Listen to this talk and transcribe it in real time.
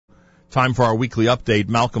Time for our weekly update.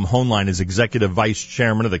 Malcolm Hoenlein is Executive Vice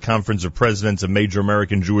Chairman of the Conference of Presidents of Major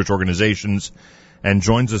American Jewish Organizations and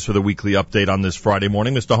joins us for the weekly update on this Friday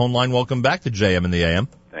morning. Mr. Hoenlein, welcome back to JM in the AM.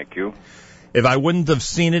 Thank you. If I wouldn't have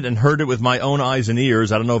seen it and heard it with my own eyes and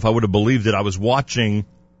ears, I don't know if I would have believed it. I was watching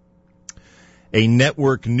a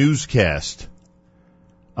network newscast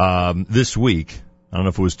this week. I don't know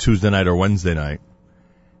if it was Tuesday night or Wednesday night.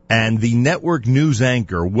 And the network news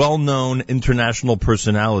anchor, well-known international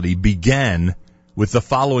personality, began with the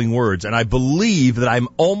following words, and I believe that I'm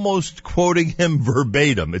almost quoting him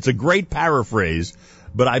verbatim. It's a great paraphrase,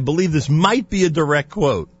 but I believe this might be a direct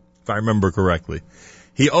quote, if I remember correctly.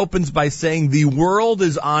 He opens by saying, "The world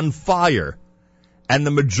is on fire, and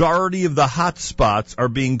the majority of the hot spots are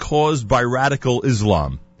being caused by radical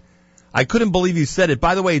Islam." I couldn't believe he said it.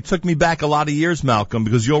 By the way, it took me back a lot of years, Malcolm,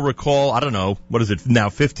 because you'll recall, I don't know, what is it now,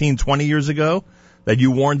 15, 20 years ago, that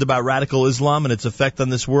you warned about radical Islam and its effect on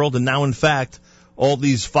this world. And now, in fact, all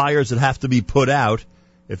these fires that have to be put out,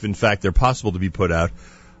 if in fact they're possible to be put out,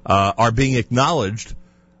 are being acknowledged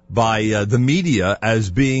by the media as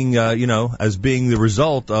being, as being the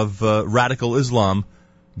result of radical Islam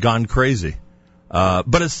gone crazy.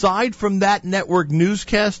 But aside from that network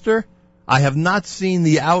newscaster, I have not seen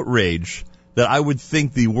the outrage that I would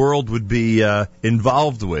think the world would be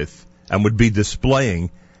involved with and would be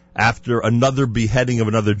displaying after another beheading of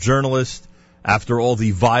another journalist, after all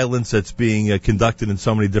the violence that's being conducted in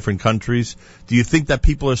so many different countries. Do you think that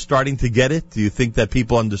people are starting to get it? Do you think that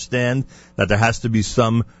people understand that there has to be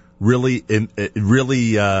some really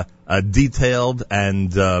detailed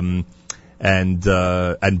and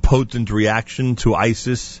potent reaction to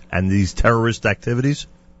ISIS and these terrorist activities?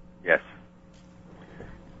 Yes.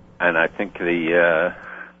 And I think the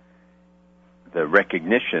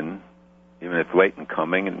recognition, even if late in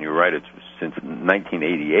coming, and you're right, it's since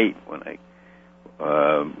 1988 when I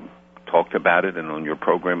talked about it and on your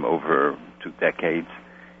program over 2 decades,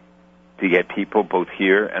 to get people both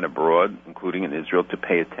here and abroad, including in Israel, to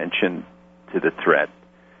pay attention to the threat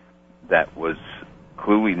that was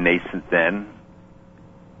clearly nascent then,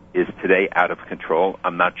 is today out of control.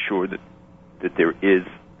 I'm not sure that there is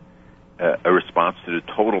a response to the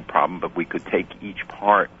total problem, but we could take each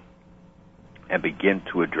part and begin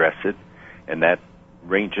to address it, and that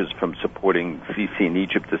ranges from supporting Sisi in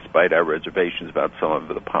Egypt despite our reservations about some of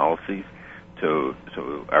the policies, to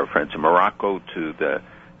our friends in Morocco, to the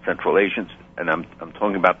Central Asians, and I'm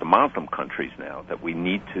talking about the Muslim countries now, that we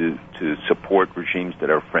need to support regimes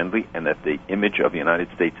that are friendly, and that the image of the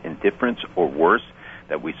United States indifference, or worse,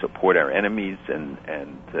 that we support our enemies and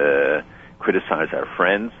criticize our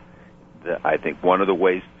friends. I think one of the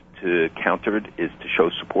ways to counter it is to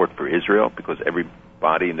show support for Israel, because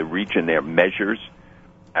everybody in the region there measures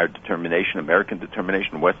our determination, American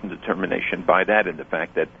determination, Western determination, by that, and the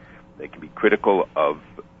fact that they can be critical of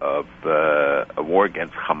a war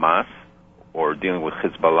against Hamas, or dealing with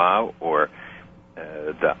Hezbollah, or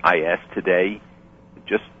the IS today.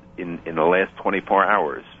 Just in the last 24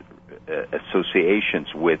 hours,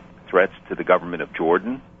 associations with threats to the government of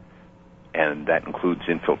Jordan, and that includes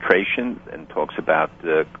infiltration, and talks about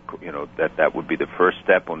that would be the first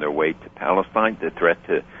step on their way to Palestine. The threat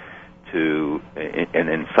to an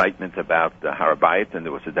incitement about the Har HaBayit, and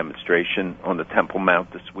there was a demonstration on the Temple Mount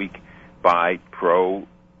this week by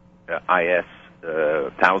pro-IS,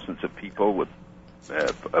 thousands of people with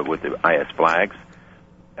the IS flags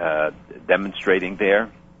demonstrating there,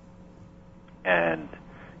 and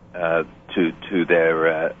to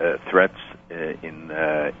their threats in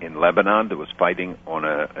Lebanon. There was fighting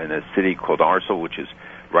in a city called Arsal, which is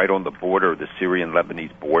right on the border of the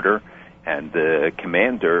Syrian-Lebanese border, and the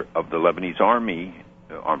commander of the Lebanese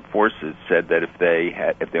armed forces said that if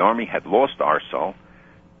the army had lost Arsal,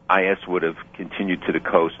 IS would have continued to the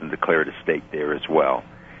coast and declared a state there as well.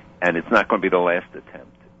 And it's not going to be the last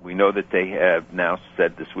attempt. We know that they have now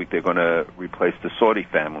said this week they're going to replace the Saudi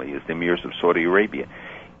family as the emirs of Saudi Arabia.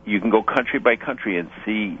 You can go country by country and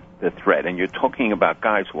see the threat. And you're talking about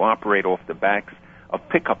guys who operate off the backs of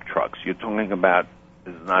pickup trucks. You're talking about,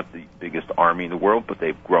 this is not the biggest army in the world, but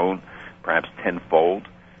they've grown perhaps tenfold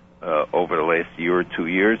over the last year or 2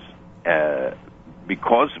 years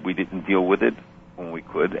because we didn't deal with it when we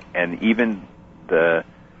could. And even the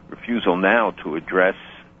refusal now to address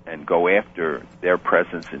and go after their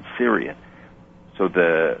presence in Syria. So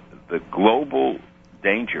the global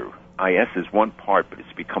danger, IS is one part, but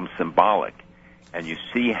it's become symbolic. And you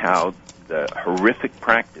see how the horrific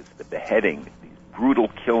practice, the beheading, these brutal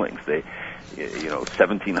killings,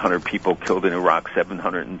 1,700 people killed in Iraq,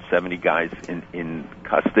 770 guys in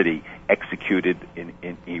custody executed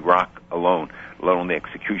in Iraq alone, let alone the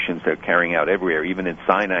executions they're carrying out everywhere. Even in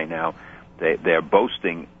Sinai now, they're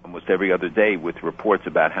boasting almost every other day with reports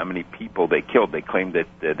about how many people they killed. They claim that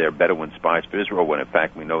they're Bedouin spies for Israel, when in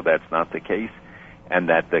fact we know that's not the case, and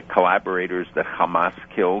that the collaborators that Hamas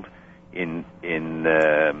killed in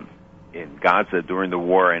Gaza during the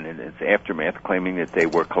war and in its aftermath, claiming that they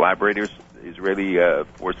were collaborators. Israeli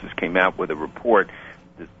forces came out with a report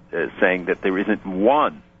saying that there isn't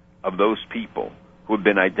one of those people who have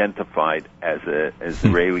been identified as an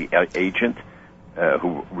Israeli agent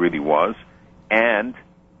who really was, and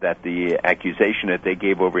that the accusation that they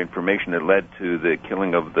gave over information that led to the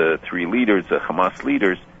killing of the three leaders, the Hamas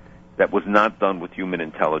leaders, that was not done with human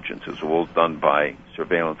intelligence. It was all done by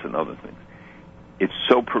surveillance and other things. It's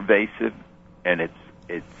so pervasive, and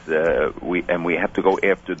we have to go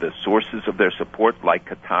after the sources of their support, like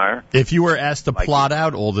Qatar. If you were asked to plot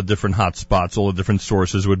out all the different hot spots, all the different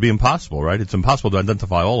sources, it would be impossible, right? It's impossible to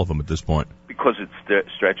identify all of them at this point. Because it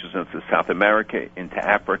stretches into South America, into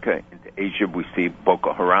Africa, into Asia. We see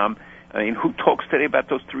Boko Haram. I mean, who talks today about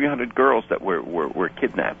those 300 girls that were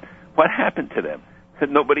kidnapped? What happened to them?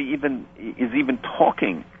 Nobody is even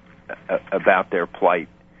talking about their plight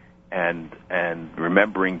and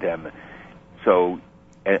remembering them. So,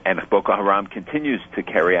 and Boko Haram continues to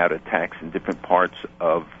carry out attacks in different parts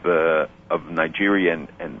of Nigeria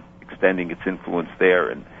and extending its influence there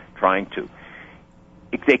and trying to.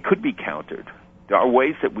 They could be countered. There are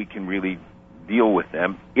ways that we can really deal with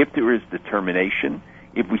them if there is determination,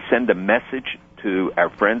 if we send a message to our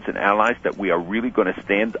friends and allies that we are really going to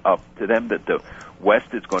stand up to them, that the West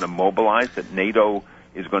is going to mobilize, that NATO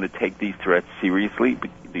is going to take these threats seriously.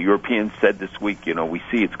 The Europeans said this week, we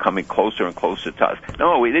see it's coming closer and closer to us.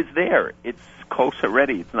 No, it is there. It's close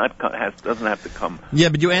already. It's not doesn't have to come. Yeah,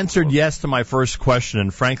 but you answered yes to my first question,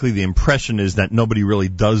 and frankly, the impression is that nobody really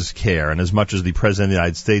does care. And as much as the President of the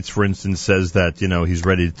United States, for instance, says that he's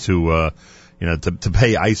ready to to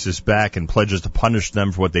pay ISIS back and pledges to punish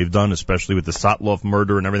them for what they've done, especially with the Sotloff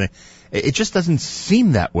murder and everything, it just doesn't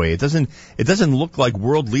seem that way. It doesn't look like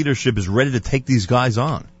world leadership is ready to take these guys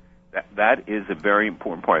on. That is a very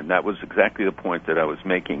important part, and that was exactly the point that I was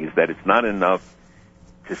making, is that it's not enough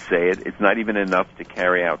to say it. It's not even enough to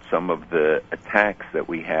carry out some of the attacks that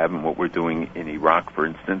we have and what we're doing in Iraq, for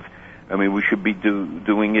instance. I mean, we should be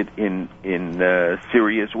doing it in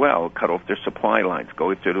Syria as well, cut off their supply lines,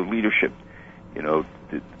 go after the leadership,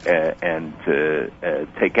 and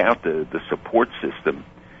take out the support system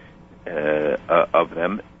of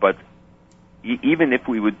them. But even if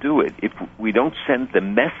we would do it, if we don't send the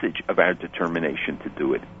message of our determination to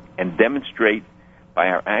do it and demonstrate by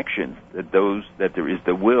our actions that there is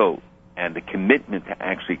the will and the commitment to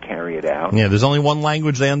actually carry it out. Yeah, there's only one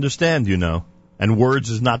language they understand, and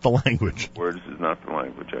words is not the language. Words is not the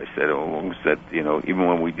language. I said along that, even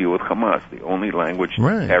when we deal with Hamas, the only language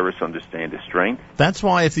terrorists understand is strength. That's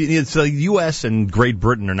why it's the U.S. and Great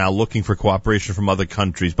Britain are now looking for cooperation from other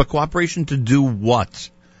countries. But cooperation to do what?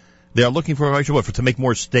 They are looking for cooperation to make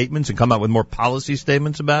more statements and come out with more policy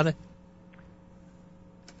statements about it?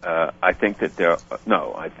 I think that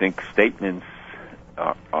I think statements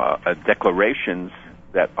are declarations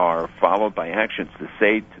that are followed by actions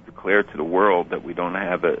to declare to the world that we don't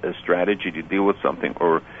have a strategy to deal with something,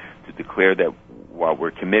 or to declare that while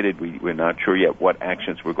we're committed, we're not sure yet what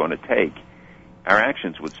actions we're going to take. Our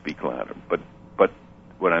actions would speak louder. But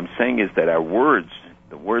what I'm saying is that our words,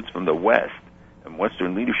 the words from the West and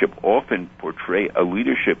Western leadership, often portray a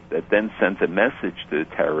leadership that then sends a message to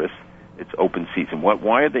the terrorists. It's open season.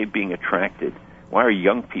 Why are they being attracted? Why are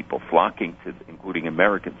young people flocking to, including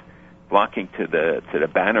Americans, flocking to the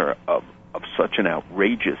banner of such an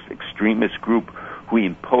outrageous extremist group who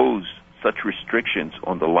impose such restrictions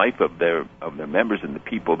on the life of their members and the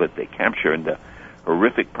people that they capture, and the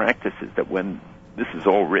horrific practices that when this is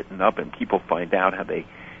all written up and people find out how they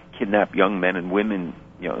kidnap young men and women,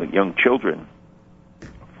 young children,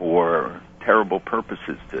 for terrible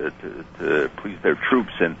purposes to please their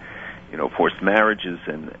troops, and forced marriages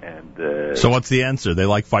and So what's the answer? They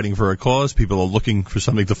like fighting for a cause? People are looking for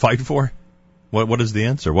something to fight for? What is the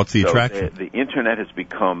answer? What's the attraction? The Internet has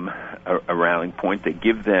become a rallying point. They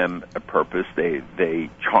give them a purpose. They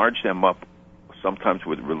charge them up sometimes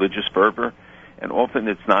with religious fervor, and often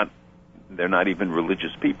they're not even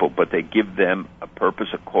religious people, but they give them a purpose,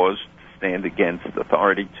 a cause to stand against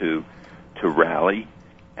authority, to rally,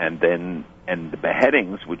 and the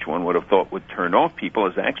beheadings, which one would have thought would turn off people,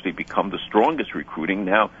 has actually become the strongest recruiting.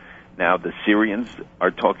 Now the Syrians are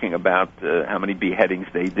talking about how many beheadings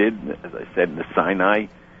they did. As I said, in the Sinai,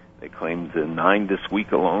 they claimed 9 this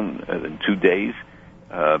week alone, in 2 days,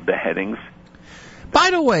 beheadings.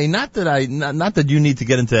 By the way, not that you need to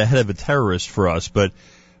get into the head of a terrorist for us, but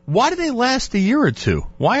why do they last a year or two?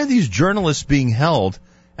 Why are these journalists being held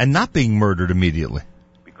and not being murdered immediately?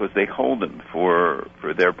 Because they hold them for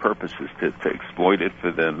their purposes, to exploit it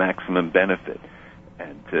for the maximum benefit,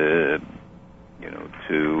 and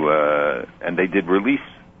and they did release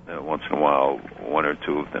once in a while one or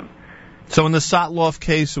two of them. So in the Sotloff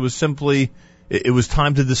case, it was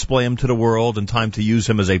time to display him to the world and time to use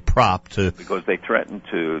him as a prop to... Because they threatened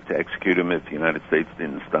to execute him if the United States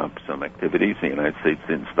didn't stop some activities. The United States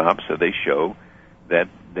didn't stop, so they show that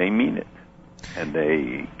they mean it. And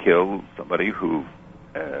they kill somebody who,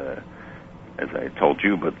 as I told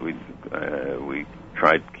you, but we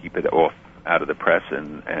tried to keep it out of the press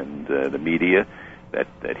and the media,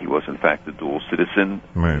 that he was in fact a dual citizen.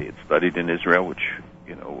 Right. He had studied in Israel, which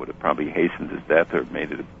would have probably hastened his death or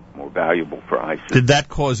made it more valuable for ISIS. Did that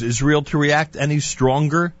cause Israel to react any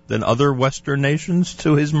stronger than other Western nations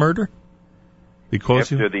to his murder?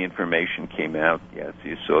 Because after the information came out, yes,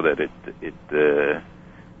 you saw that it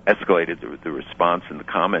escalated the response and the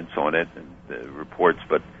comments on it and the reports,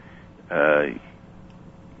 but the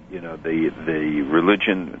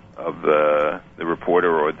religion of the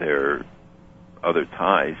reporter or their other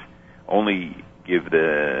ties only give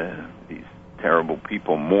these terrible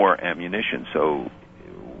people more ammunition. So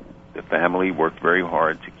the family worked very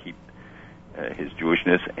hard to keep his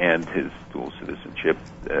Jewishness and his dual citizenship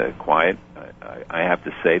quiet. I have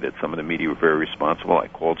to say that some of the media were very responsible. I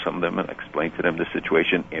called some of them and explained to them the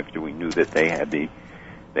situation after we knew that they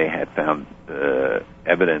had found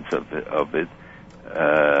evidence of it,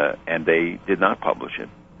 and they did not publish it.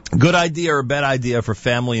 Good idea or bad idea for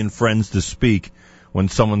family and friends to speak when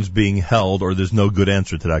someone's being held, or there's no good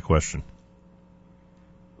answer to that question?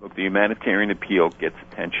 Look, the humanitarian appeal gets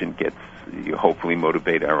attention, you hopefully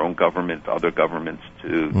motivate our own government, other governments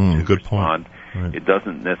to respond. Right. It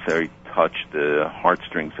doesn't necessarily touch the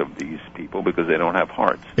heartstrings of these people because they don't have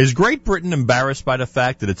hearts. Is Great Britain embarrassed by the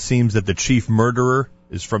fact that it seems that the chief murderer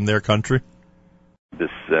is from their country? This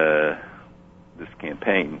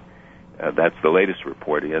campaign, that's the latest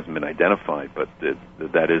report. He hasn't been identified, but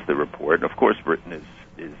that is the report. And of course, Britain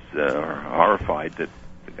is horrified that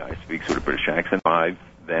the guy speaks with a British accent.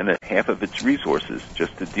 Then half of its resources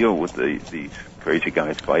just to deal with these crazy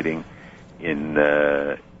guys fighting in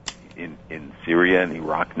Syria and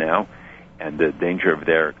Iraq now, and the danger of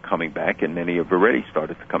their coming back, and many have already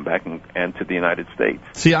started to come back and to the United States.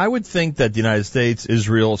 See, I would think that the United States,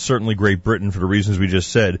 Israel, certainly Great Britain, for the reasons we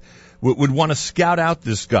just said, would want to scout out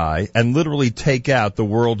this guy and literally take out the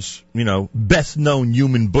world's, best-known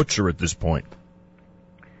human butcher at this point.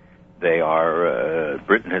 They are,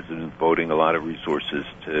 Britain has been devoting a lot of resources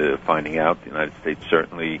to finding out, the United States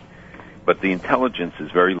certainly, but the intelligence is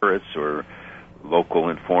very rigorous, or local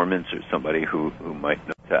informants or somebody who might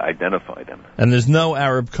know to identify them. And there's no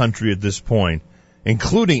Arab country at this point,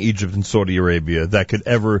 including Egypt and Saudi Arabia, that could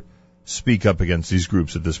ever speak up against these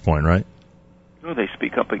groups at this point, right? No, they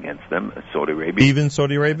speak up against them. Saudi Arabia. Even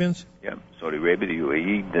Saudi Arabians? Yeah, Saudi Arabia, the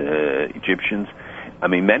UAE, the Egyptians. I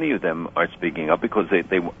mean, many of them are speaking up because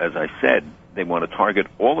they, as I said, they want to target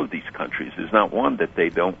all of these countries. There's not one that they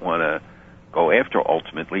don't want to go after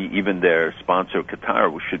ultimately. Even their sponsor,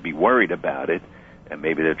 Qatar, should be worried about it, and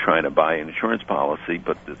maybe they're trying to buy an insurance policy,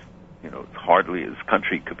 but this, it's hardly, this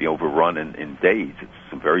country could be overrun in days.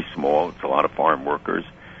 It's very small. It's a lot of foreign workers,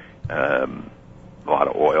 a lot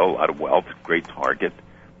of oil, a lot of wealth, great target,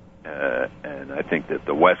 and I think that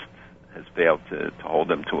the West has failed to hold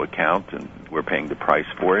them to account, and we're paying the price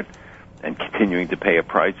for it, and continuing to pay a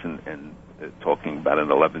price, and talking about an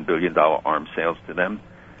 $11 billion arms sales to them.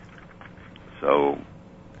 So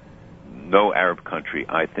no Arab country,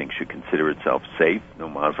 I think, should consider itself safe, no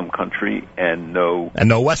Muslim country, and no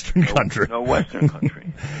Western country. No Western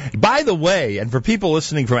country. By the way, and for people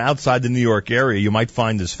listening from outside the New York area, you might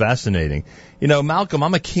find this fascinating. Malcolm,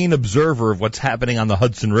 I'm a keen observer of what's happening on the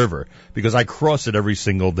Hudson River because I cross it every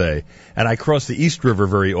single day, and I cross the East River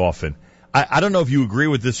very often. I don't know if you agree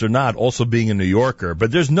with this or not, also being a New Yorker,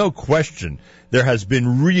 but there's no question there has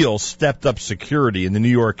been real stepped-up security in the New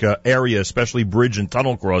York area, especially bridge and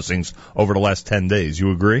tunnel crossings, over the last 10 days.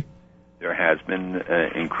 You agree? There has been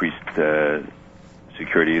increased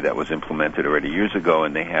security that was implemented already years ago,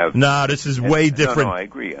 and they have... No, this is way different. No, I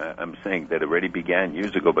agree. I'm saying that already began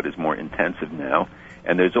years ago, but is more intensive now.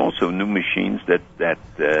 And there's also new machines that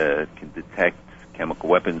can detect chemical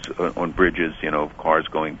weapons on bridges, cars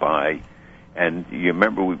going by. And you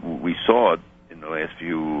remember we saw in the last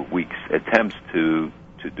few weeks attempts to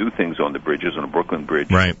do things on the bridges, on the Brooklyn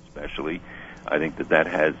Bridge, right, especially. I think that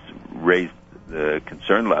has raised the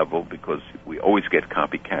concern level because we always get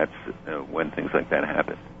copycats when things like that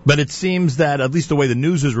happen. But it seems that, at least the way the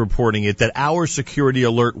news is reporting it, that our security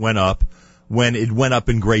alert went up when it went up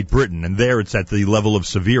in Great Britain, and there it's at the level of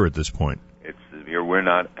severe at this point. It's severe. We're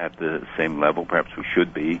not at the same level. Perhaps we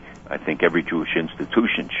should be. I think every Jewish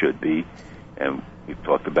institution should be. And we've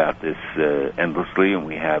talked about this endlessly, and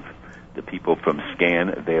we have the people from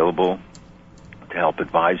SCAN available to help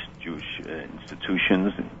advise Jewish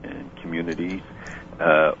institutions and communities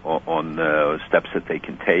on steps that they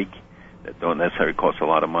can take that don't necessarily cost a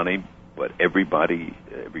lot of money, but everybody,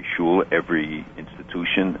 every shul, every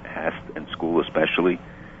institution and school especially,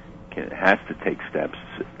 has to take steps,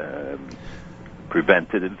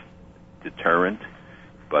 preventative, deterrent,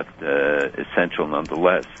 but essential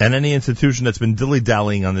nonetheless. And any institution that's been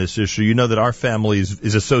dilly-dallying on this issue, you know that our family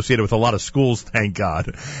is associated with a lot of schools, thank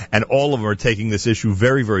God, and all of them are taking this issue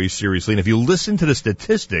very, very seriously. And if you listen to the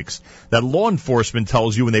statistics that law enforcement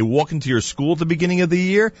tells you when they walk into your school at the beginning of the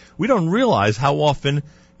year, we don't realize how often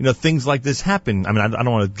things like this happen. I mean, I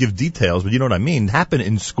don't want to give details, but you know what I mean, happen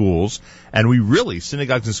in schools, and we really,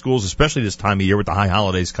 synagogues and schools, especially this time of year with the high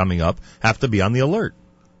holidays coming up, have to be on the alert.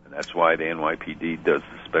 That's why the NYPD does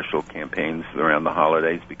the special campaigns around the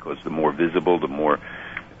holidays, because the more visible, the more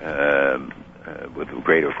with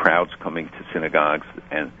greater crowds coming to synagogues,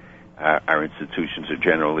 and our institutions are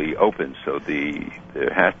generally open, so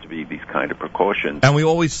there has to be these kind of precautions. And we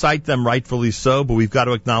always cite them, rightfully so, but we've got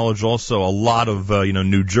to acknowledge also a lot of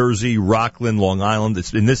New Jersey, Rockland, Long Island,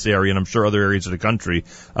 it's in this area, and I'm sure other areas of the country,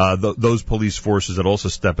 those police forces that also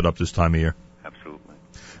step it up this time of year.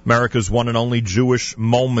 America's one and only Jewish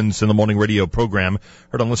Moments in the Morning radio program,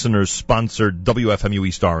 heard on listeners-sponsored WFMU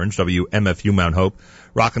East Orange, WMFU Mount Hope,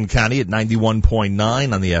 Rockland County at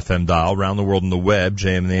 91.9 on the FM dial, around the world on the web,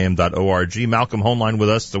 jmnam.org. Malcolm Hoenlein with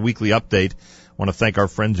us, the weekly update. I want to thank our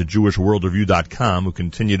friends at JewishWorldReview.com who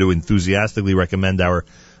continue to enthusiastically recommend our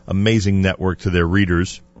amazing network to their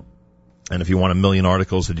readers. And if you want a million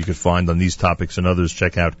articles that you could find on these topics and others,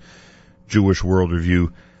 check out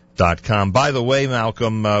JewishWorldReview.com. By the way,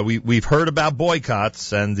 Malcolm, we've heard about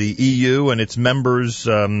boycotts, and the EU and its members,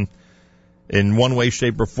 in one way,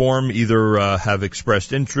 shape, or form, either have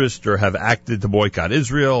expressed interest or have acted to boycott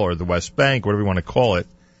Israel or the West Bank, whatever you want to call it.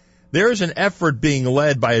 There is an effort being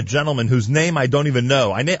led by a gentleman whose name I don't even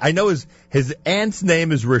know. I know his aunt's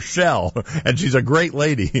name is Rochelle, and she's a great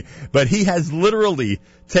lady, but he has literally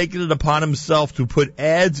taken it upon himself to put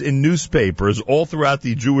ads in newspapers all throughout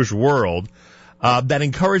the Jewish world that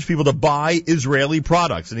encourage people to buy Israeli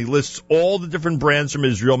products. And he lists all the different brands from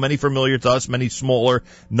Israel, many familiar to us, many smaller,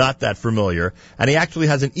 not that familiar. And he actually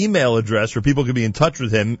has an email address where people can be in touch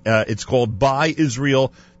with him. It's called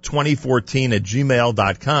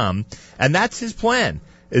buyisrael2014@gmail.com. And that's his plan,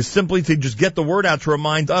 is simply to just get the word out to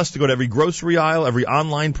remind us to go to every grocery aisle, every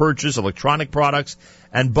online purchase, electronic products,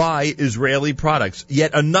 and buy Israeli products.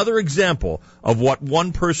 Yet another example of what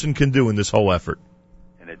one person can do in this whole effort.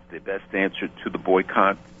 It's the best answer to the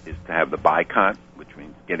boycott is to have the boycott, which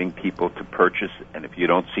means getting people to purchase, and if you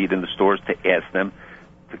don't see it in the stores, to ask them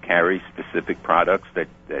to carry specific products that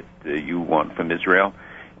you want from Israel.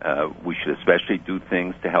 We should especially do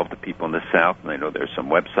things to help the people in the South, and I know there are some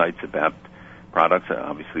websites about products.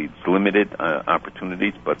 Obviously, it's limited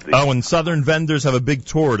opportunities, but and Southern vendors have a big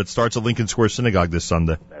tour that starts at Lincoln Square Synagogue this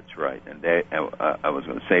Sunday. That's right, and I was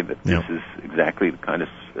going to say that this is exactly the kind of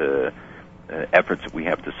efforts that we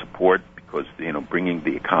have to support, because bringing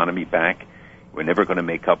the economy back, we're never going to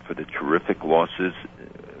make up for the terrific losses.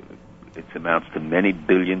 It amounts to many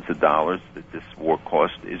billions of dollars that this war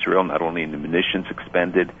cost Israel, not only in the munitions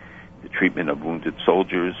expended, the treatment of wounded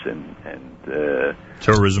soldiers, and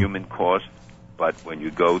tourism, human cost. But when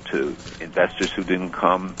you go to investors who didn't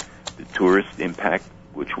come, the tourist impact,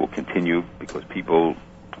 which will continue because people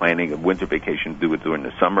planning a winter vacation do it during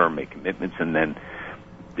the summer, make commitments, and then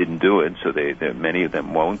didn't do it, so many of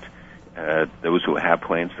them won't. Those who have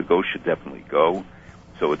plans to go should definitely go.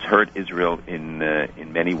 So it's hurt Israel in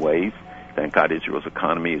many ways. Thank God Israel's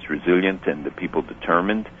economy is resilient and the people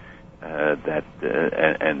determined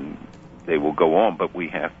and they will go on. But we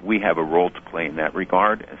have a role to play in that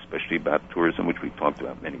regard, especially about tourism, which we've talked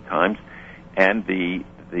about many times, and the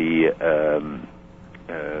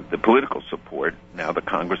political support. Now the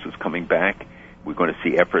Congress is coming back. We're going to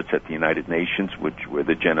see efforts at the United Nations, where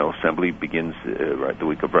the General Assembly begins right the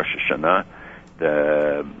week of Rosh Hashanah.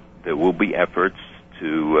 There will be efforts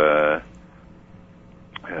to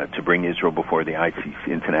bring Israel before the ICC,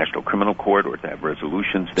 International Criminal Court, or to have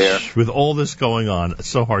resolutions there. With all this going on, it's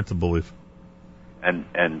so hard to believe.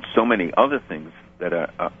 And so many other things that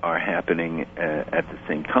are happening at the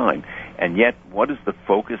same time. And yet, what is the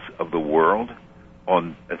focus of the world?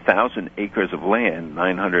 on 1,000 acres of land,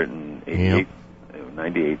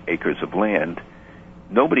 98 acres of land,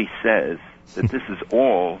 nobody says that this is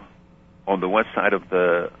all on the west side of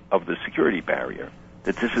the security barrier.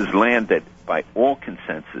 That this is land that, by all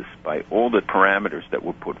consensus, by all the parameters that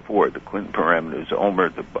were put forward, the Clinton parameters,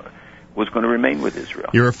 was going to remain with Israel.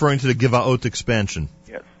 You're referring to the Givaot expansion.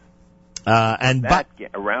 Yes. And that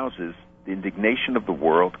arouses the indignation of the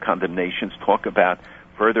world, condemnations, talk about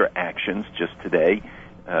further actions just today,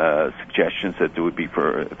 suggestions that there would be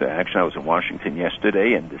further action. I was in Washington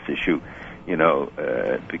yesterday, and this issue,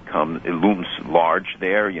 it looms large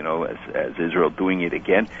there, as Israel doing it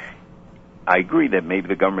again. I agree that maybe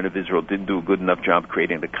the government of Israel didn't do a good enough job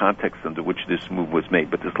creating the context under which this move was made,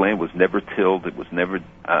 but this land was never tilled. It was never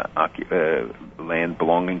land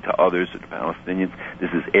belonging to others, to the Palestinians. This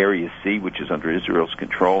is Area C, which is under Israel's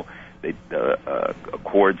control. The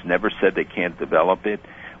Accords never said they can't develop it.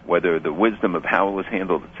 Whether the wisdom of how it was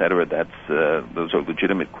handled, etc., those are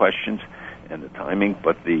legitimate questions, and the timing.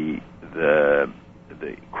 But the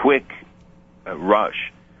quick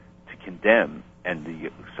rush to condemn and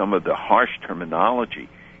some of the harsh terminology,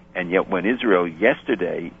 and yet when Israel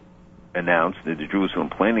yesterday announced that the Jerusalem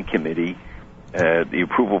Planning Committee the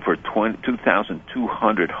approval for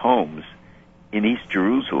 2,200 homes in East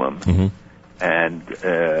Jerusalem, and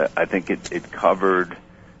I think it covered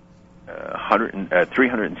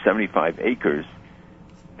 375 acres.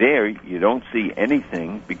 There, you don't see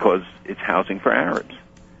anything because it's housing for Arabs,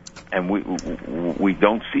 and we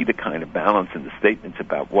don't see the kind of balance in the statements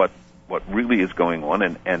about what really is going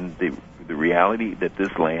on, and the reality that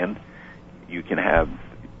this land,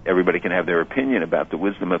 everybody can have their opinion about the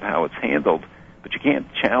wisdom of how it's handled, but you can't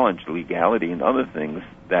challenge the legality and other things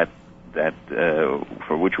that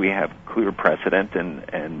for which we have clear precedent,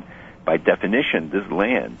 and by definition, this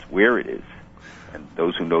land, where it is, and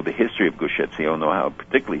those who know the history of Gush Etzion know how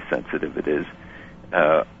particularly sensitive it is,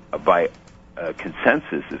 by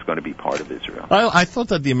consensus is going to be part of Israel. I thought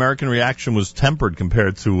that the American reaction was tempered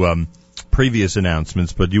compared to previous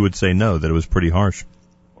announcements, but you would say no, that it was pretty harsh.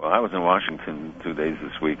 Well, I was in Washington 2 days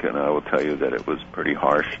this week, and I will tell you that it was pretty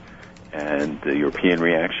harsh, and the European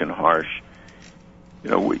reaction harsh.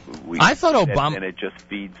 I thought Obama... And it just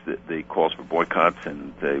feeds the calls for boycotts,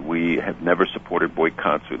 and we have never supported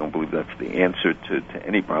boycotts. We don't believe that's the answer to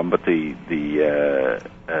any problem, but the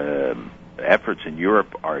efforts in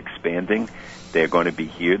Europe are expanding. They're going to be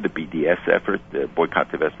here, the BDS effort, the Boycott,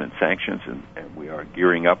 Divestment, Sanctions, and we are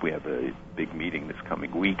gearing up. We have a big meeting this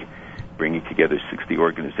coming week, bringing together 60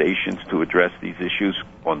 organizations to address these issues.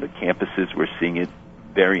 On the campuses, we're seeing it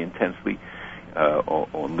very intensely.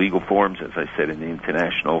 On legal forums, as I said, in the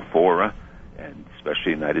international fora, and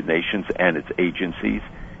especially United Nations and its agencies,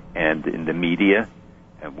 and in the media,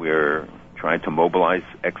 and we're trying to mobilize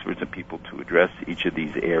experts and people to address each of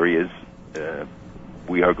these areas.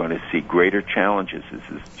 We are going to see greater challenges. This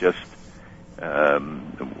is just,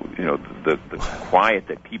 the quiet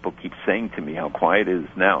that people keep saying to me, how quiet it is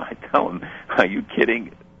now. I tell them, are you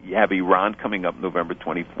kidding? You have Iran coming up November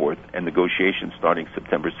 24th and negotiations starting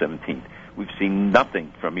September 17th. We've seen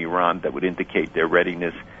nothing from Iran that would indicate their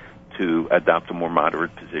readiness to adopt a more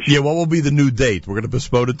moderate position. Yeah, what will be the new date? We're going to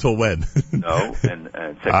postpone it till when? No, and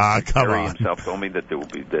Secretary himself told me that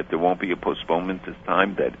there won't be a postponement this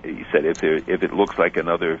time. That he said if it looks like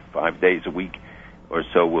another 5 days a week or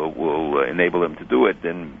so will enable them to do it,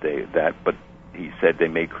 then but he said they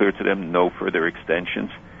made clear to them no further extensions,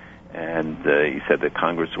 and he said that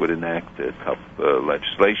Congress would enact tough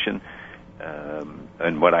legislation.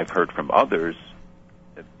 And what I've heard from others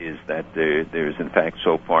is that there's in fact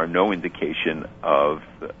so far no indication of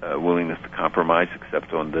willingness to compromise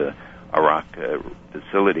except on the Iraq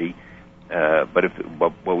facility. But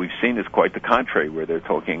what we've seen is quite the contrary, where they're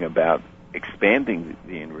talking about expanding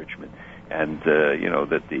the enrichment, and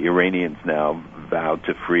that the Iranians now vowed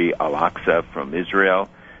to free Al-Aqsa from Israel,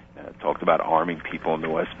 talked about arming people in the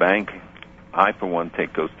West Bank. I, for one,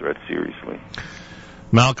 take those threats seriously.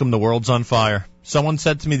 Malcolm, the world's on fire. Someone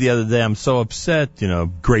said to me the other day, I'm so upset,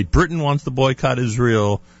 Great Britain wants to boycott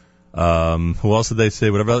Israel. Who else did they say?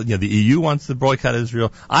 Whatever, the EU wants to boycott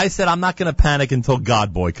Israel. I said, I'm not going to panic until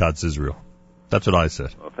God boycotts Israel. That's what I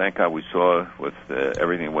said. Well, thank God we saw with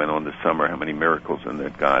everything that went on this summer, how many miracles, and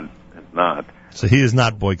that God has not. So he is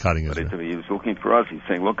not boycotting Israel. But he was looking for us. He's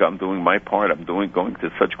saying, look, I'm doing my part. I'm going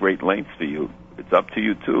to such great lengths for you. It's up to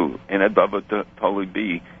you, too. And above totally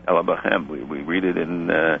be Elabahem. We read it in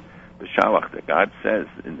the Shalach that God says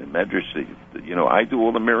in the Medrash, I do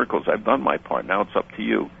all the miracles. I've done my part. Now it's up to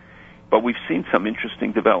you. But we've seen some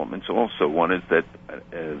interesting developments also. One is that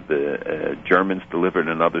the Germans delivered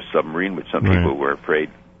another submarine, which some people were afraid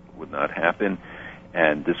would not happen.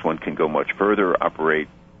 and this one can go much further, operate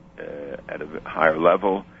at a higher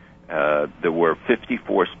level. There were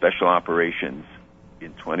 54 special operations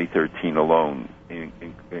in 2013 alone,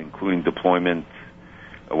 including deployment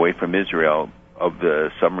away from Israel of the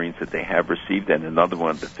submarines that they have received, and another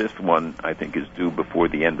one, the fifth one, I think is due before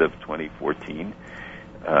the end of 2014.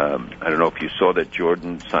 I don't know if you saw that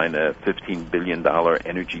Jordan signed a $15 billion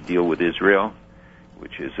energy deal with Israel,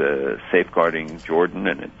 which is safeguarding Jordan,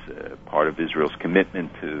 and it's part of Israel's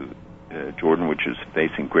commitment to Jordan, which is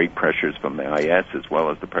facing great pressures from the IS as well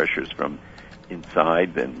as the pressures from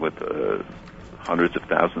inside, and with hundreds of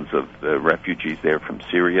thousands of refugees there from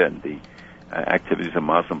Syria and the activities of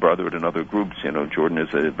Muslim Brotherhood and other groups. You know, Jordan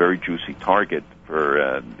is a very juicy target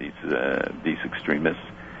for these extremists.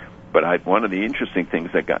 But one of the interesting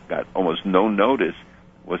things that got almost no notice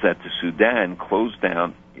was that the Sudan closed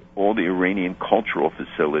down all the Iranian cultural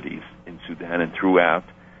facilities in Sudan and throughout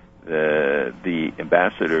the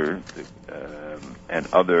ambassador and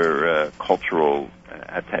other cultural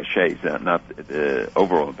attachés, not the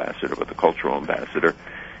overall ambassador, but the cultural ambassador.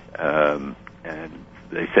 And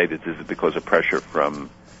they say that this is because of pressure from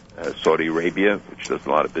Saudi Arabia, which does a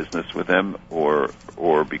lot of business with them, or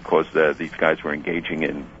because these guys were engaging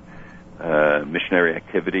in missionary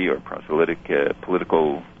activity or proselytic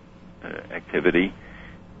political activity.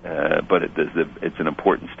 But it's an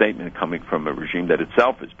important statement coming from a regime that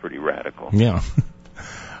itself is pretty radical. Yeah.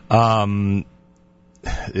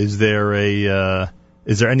 Is there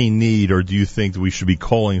any need, or do you think that we should be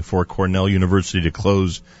calling for Cornell University to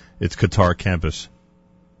close its Qatar campus?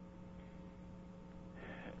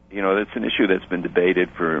 You know, that's an issue that's been debated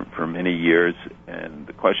for many years, and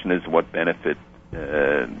the question is what benefit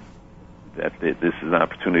that this is an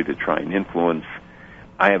opportunity to try and influence.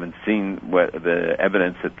 I haven't seen the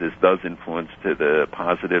evidence that this does influence to the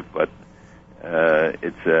positive, but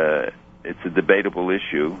it's a debatable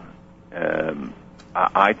issue.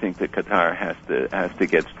 I think that Qatar has to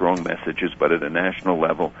get strong messages, but at a national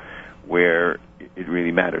level, where it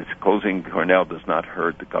really matters. Closing Cornell does not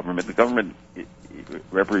hurt the government. The government it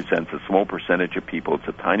represents a small percentage of people. It's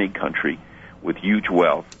a tiny country with huge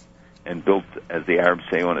wealth, and built, as the Arabs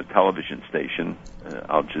say, on a television station,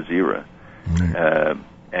 Al Jazeera. Mm-hmm.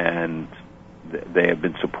 And they have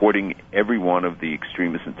been supporting every one of the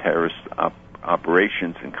extremist and terrorist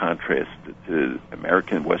operations, in contrast to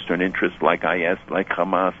American Western interests like IS, like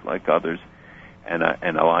Hamas, like others, and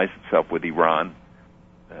allies itself with Iran.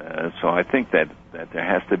 So I think that there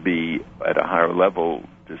has to be, at a higher level,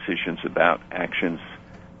 decisions about actions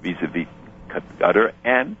vis-a-vis Qatar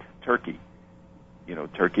and Turkey. You know,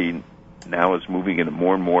 Turkey now is moving in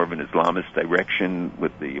more and more of an Islamist direction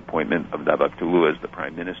with the appointment of Davutoglu as the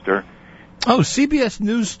prime minister. Oh, CBS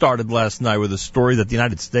News started last night with a story that the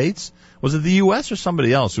United States, was it the U.S. or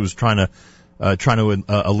somebody else who was trying to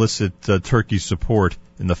elicit Turkey's support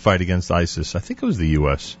in the fight against ISIS? I think it was the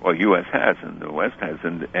U.S. Well, U.S. has, and the West has,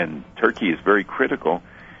 and Turkey is very critical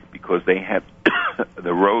because they have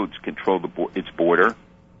the roads control its border,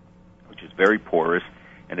 which is very porous,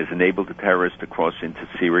 and has enabled the terrorists to cross into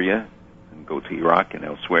Syria and go to Iraq and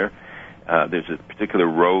elsewhere. There's a particular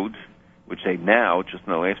road which they now, just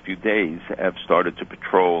in the last few days, have started to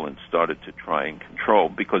patrol and started to try and control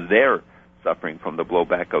because they're suffering from the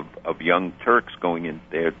blowback of young Turks going in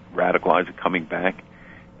there, radicalizing, coming back,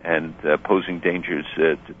 and posing dangers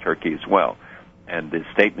to Turkey as well. And the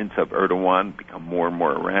statements of Erdogan become more and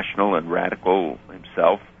more irrational and radical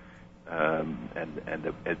himself, and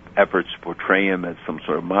the efforts to portray him as some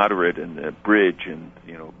sort of moderate and a bridge, and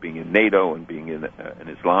being in NATO and being an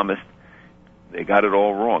Islamist. They got it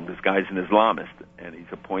all wrong. This guy's an Islamist, and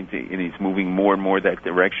he's moving more and more that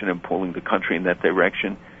direction and pulling the country in that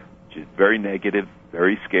direction, which is very negative,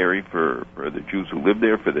 very scary for the Jews who live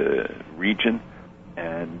there, for the region,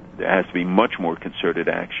 and there has to be much more concerted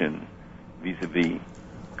action vis-a-vis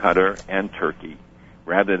Qatar and Turkey,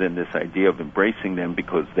 rather than this idea of embracing them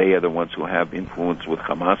because they are the ones who have influence with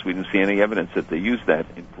Hamas. We didn't see any evidence that they use that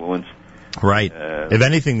influence. Right. If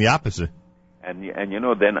anything, the opposite. And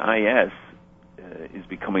then IS is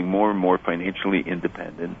becoming more and more financially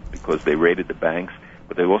independent because they raided the banks,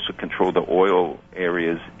 but they also control the oil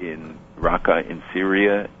areas in Raqqa in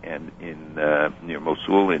Syria and in near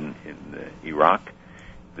Mosul in Iraq.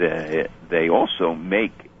 They also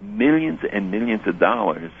make millions and millions of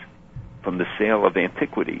dollars from the sale of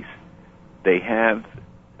antiquities.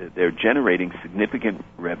 They're generating significant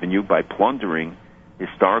revenue by plundering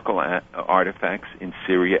historical artifacts in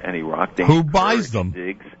Syria and Iraq. They Who buys them?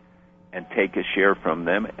 Digs and take a share from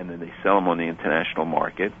them, and then they sell them on the international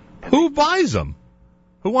market. Who buys them?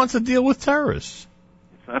 Who wants to deal with terrorists?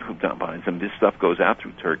 It's not who buys them. This stuff goes out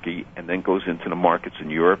through Turkey and then goes into the markets in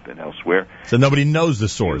Europe and elsewhere. So nobody knows the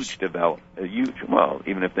source. Well,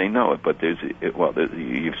 even if they know it, but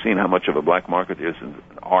you've seen how much of a black market there is in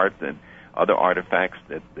art and other artifacts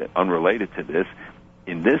that unrelated to this.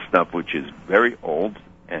 In this stuff, which is very old,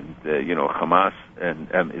 and Hamas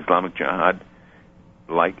and Islamic Jihad,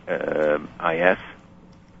 like IS,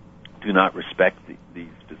 do not respect these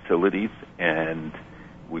facilities, and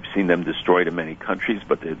we've seen them destroyed in many countries,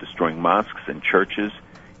 but they're destroying mosques and churches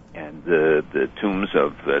and the tombs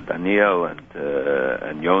of Daniel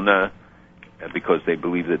and Yonah because they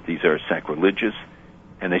believe that these are sacrilegious.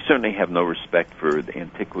 And they certainly have no respect for the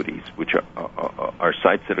antiquities, which are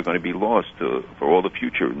sites that are going to be lost for all the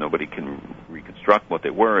future. Nobody can reconstruct what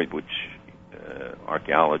they were, which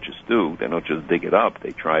archaeologists do. They don't just dig it up.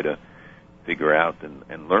 They try to figure out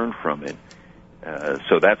and learn from it.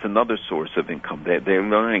 So that's another source of income. They're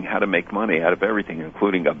learning how to make money out of everything,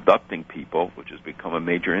 including abducting people, which has become a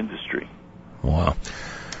major industry. Wow.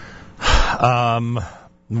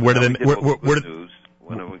 Where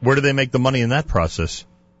do they make the money in that process?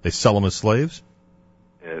 They sell them as slaves?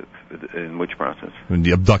 In which process? In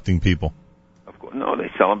the abducting people. Of course, no, they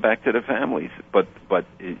sell them back to their families. But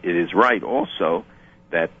it is right also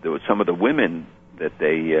that there were some of the women that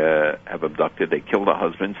they have abducted. They kill the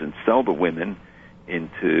husbands and sell the women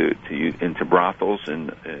into brothels in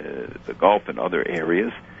the Gulf and other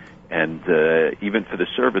areas, and even for the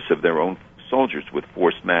service of their own soldiers with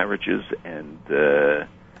forced marriages and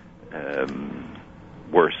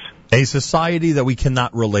worse. A society that we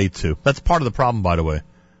cannot relate to. That's part of the problem, by the way.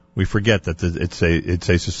 We forget that it's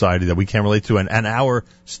a society that we can't relate to, and our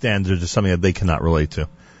standards are something that they cannot relate to.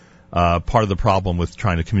 Part of the problem with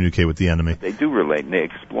trying to communicate with the enemy. They do relate, and they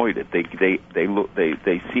exploit it.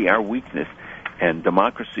 They see our weakness, and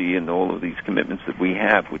democracy and all of these commitments that we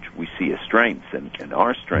have, which we see as strengths and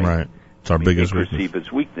our strength. Right. It's our biggest weakness. Perceive as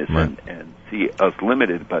weakness, right. and see us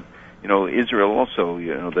limited, but. Israel also,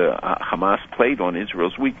 the Hamas played on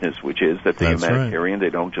Israel's weakness, which is that they're humanitarian. Right.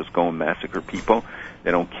 They don't just go and massacre people. They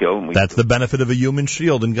don't kill. And that's the benefit of a human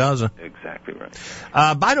shield in Gaza. Exactly right.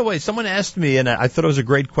 By the way, someone asked me, and I thought it was a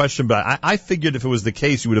great question, but I figured if it was the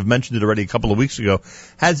case, you would have mentioned it already a couple of weeks ago.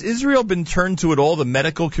 Has Israel been turned to at all, the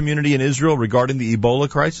medical community in Israel, regarding the Ebola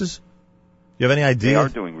crisis? Do you have any idea? They are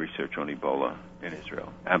doing research on Ebola in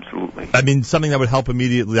Israel. Absolutely. I mean, something that would help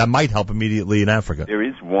immediately, that might help immediately in Africa. There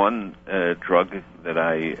is one drug that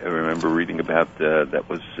I remember reading about that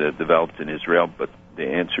was developed in Israel, but the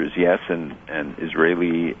answer is yes, and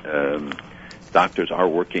Israeli doctors are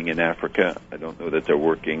working in Africa. I don't know that they're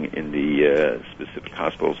working in the specific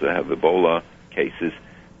hospitals that have Ebola cases,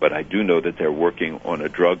 but I do know that they're working on a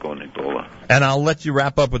drug on Ebola. And I'll let you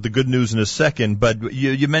wrap up with the good news in a second, but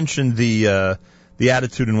you mentioned the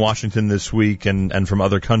attitude in Washington this week and from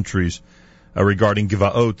other countries regarding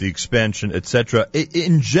Givaot, the expansion, etc.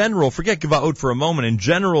 In general, forget Givaot for a moment. In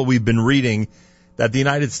general, we've been reading that the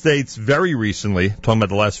United States very recently, talking about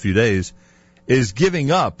the last few days, is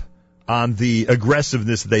giving up on the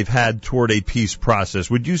aggressiveness they've had toward a peace process.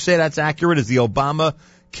 Would you say that's accurate? Is the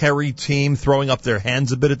Obama-Kerry team throwing up their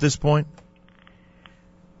hands a bit at this point?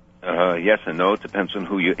 Yes and no. It depends on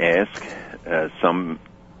who you ask. Some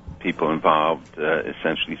people involved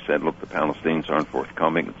essentially said, look, the Palestinians aren't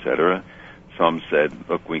forthcoming, etc. Some said,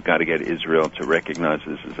 look, we've got to get Israel to recognize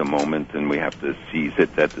this as a moment and we have to seize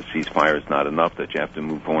it, that the ceasefire is not enough, that you have to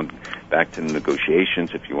move on back to the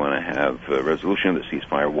negotiations if you want to have a resolution. The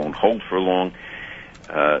ceasefire won't hold for long.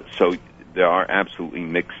 So there are absolutely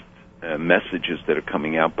mixed messages that are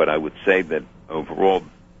coming out, but I would say that overall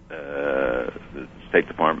the State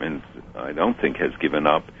Department, I don't think, has given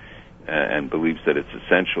up and believes that it's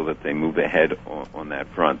essential that they move ahead on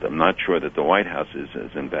that front. I'm not sure that the White House is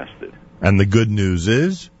as invested. And the good news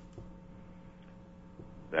is?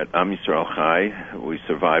 That Am Yisrael Chai, we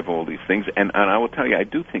survive all these things. And I will tell you, I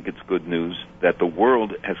do think it's good news that the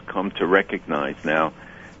world has come to recognize now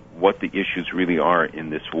what the issues really are in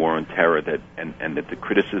this war on terror, and that the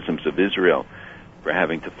criticisms of Israel for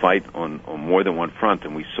having to fight on more than one front.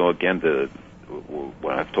 And we saw again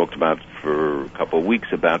what I've talked about for a couple of weeks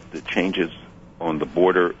about the changes on the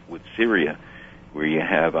border with Syria, where you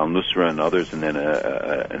have al-Nusra and others, and then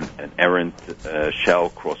an errant shell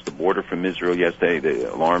crossed the border from Israel yesterday.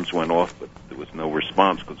 The alarms went off, but there was no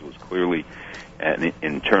response because it was clearly an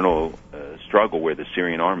internal struggle where the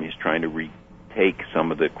Syrian army is trying to retake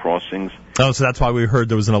some of the crossings. Oh, so that's why we heard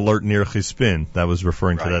there was an alert near Chispin that was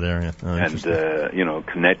referring to that area. Oh, and,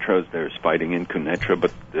 Quneitra, there's fighting in Quneitra,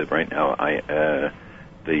 but right now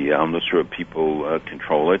the al-Nusra people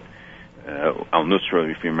control it. Al-Nusra,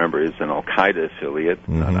 if you remember, is an Al-Qaeda affiliate,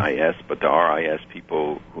 not IS, but there are IS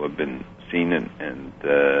people who have been seen in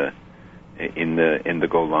the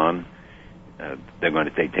Golan.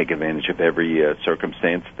 They take advantage of every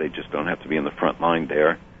circumstance. They just don't have to be on the front line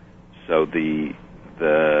there. So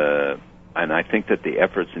and I think that the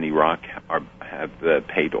efforts in Iraq have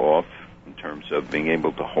paid off in terms of being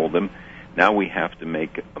able to hold them. Now we have to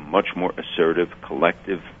make a much more assertive,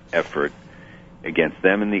 collective effort against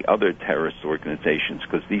them and the other terrorist organizations,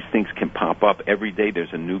 because these things can pop up every day.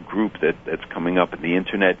 There's a new group that's coming up, and the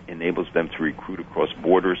internet enables them to recruit across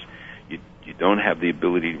borders. You don't have the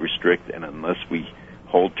ability to restrict, and unless we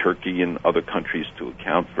hold Turkey and other countries to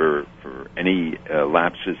account for any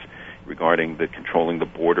lapses regarding the controlling the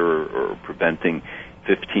border or preventing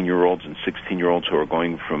 15-year-olds and 16-year-olds who are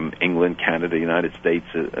going from England, Canada, United States,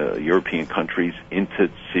 European countries into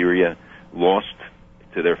Syria, lost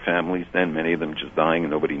to their families, then many of them just dying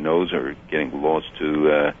and nobody knows, or getting lost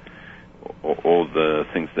to all the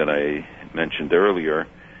things that I mentioned earlier.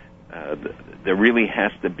 There really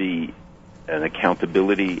has to be an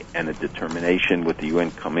accountability and a determination with the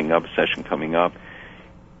UN session coming up.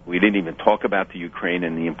 We didn't even talk about the Ukraine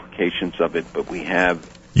and the implications of it, but we have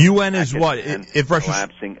UN is what? If Russia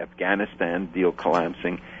collapsing, Afghanistan deal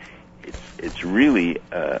collapsing. It's really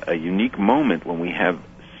a unique moment when we have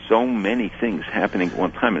so many things happening at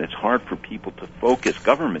one time, and it's hard for people to focus,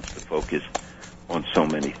 governments to focus on so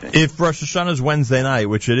many things. If Rosh Hashanah is Wednesday night,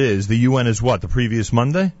 which it is, the UN is what, the previous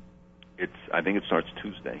Monday? I think it starts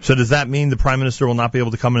Tuesday. So does that mean the Prime Minister will not be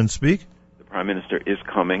able to come in and speak? The Prime Minister is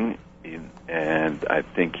coming, and I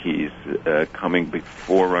think he's coming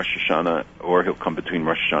before Rosh Hashanah, or he'll come between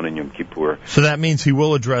Rosh Hashanah and Yom Kippur. So that means he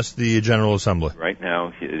will address the General Assembly? Right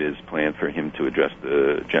now, it is planned for him to address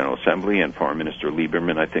the General Assembly, and Foreign Minister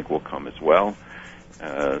Lieberman, I think, will come as well.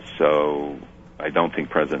 So I don't think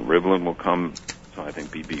President Rivlin will come. So I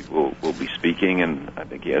think Bibi will be speaking, and I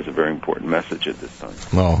think he has a very important message at this time.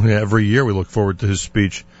 Well, yeah, every year we look forward to his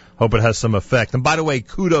speech. Hope it has some effect. And by the way,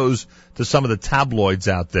 kudos to some of the tabloids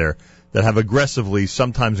out there that have aggressively,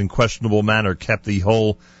 sometimes in questionable manner, kept the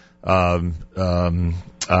whole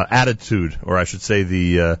attitude, or I should say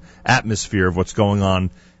the atmosphere of what's going on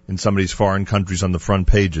in some of these foreign countries on the front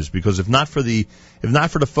pages. Because if not for the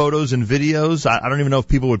photos and videos, I don't even know if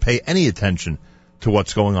people would pay any attention to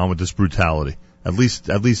what's going on with this brutality. At least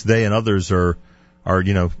they and others are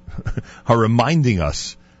reminding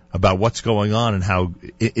us about what's going on and how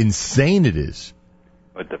insane it is.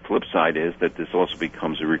 But the flip side is that this also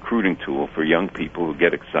becomes a recruiting tool for young people who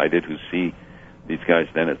get excited, who see these guys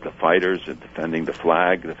then as the fighters, defending the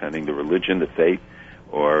flag, defending the religion, the faith,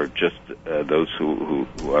 or just those who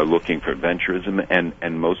are looking for adventurism,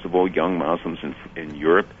 and most of all, young Muslims in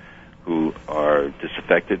Europe who are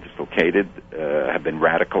disaffected, dislocated, have been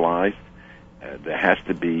radicalized. There has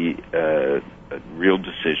to be real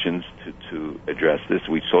decisions to address this.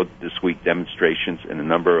 We saw this week demonstrations in a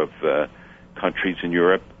number of countries in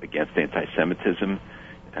Europe against anti-Semitism,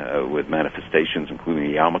 with manifestations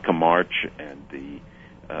including the Yarmulke March and the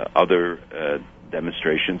other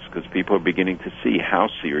demonstrations, because people are beginning to see how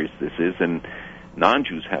serious this is, and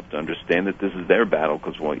non-Jews have to understand that this is their battle,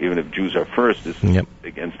 because even if Jews are first, this is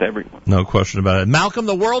against everyone. No question about it. Malcolm,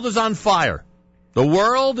 the world is on fire. The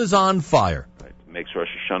world is on fire. Right. It makes Rosh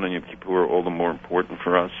Hashanah and Yom Kippur all the more important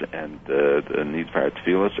for us, and the need for our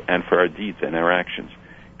tefillos and for our deeds and our actions.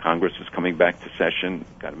 Congress is coming back to session.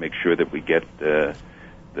 Got to make sure that we get the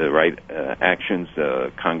right actions.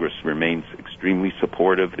 Congress remains extremely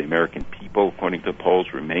supportive. The American people, according to polls,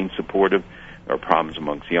 remain supportive. There are problems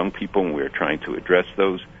amongst young people, and we are trying to address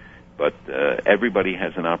those. But everybody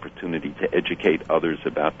has an opportunity to educate others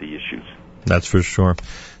about the issues. That's for sure.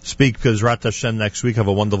 Speak, because Rat Hashem next week. Have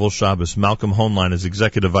a wonderful Shabbos. Malcolm Hoenlein is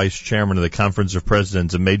Executive Vice Chairman of the Conference of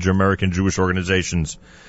Presidents of Major American Jewish Organizations.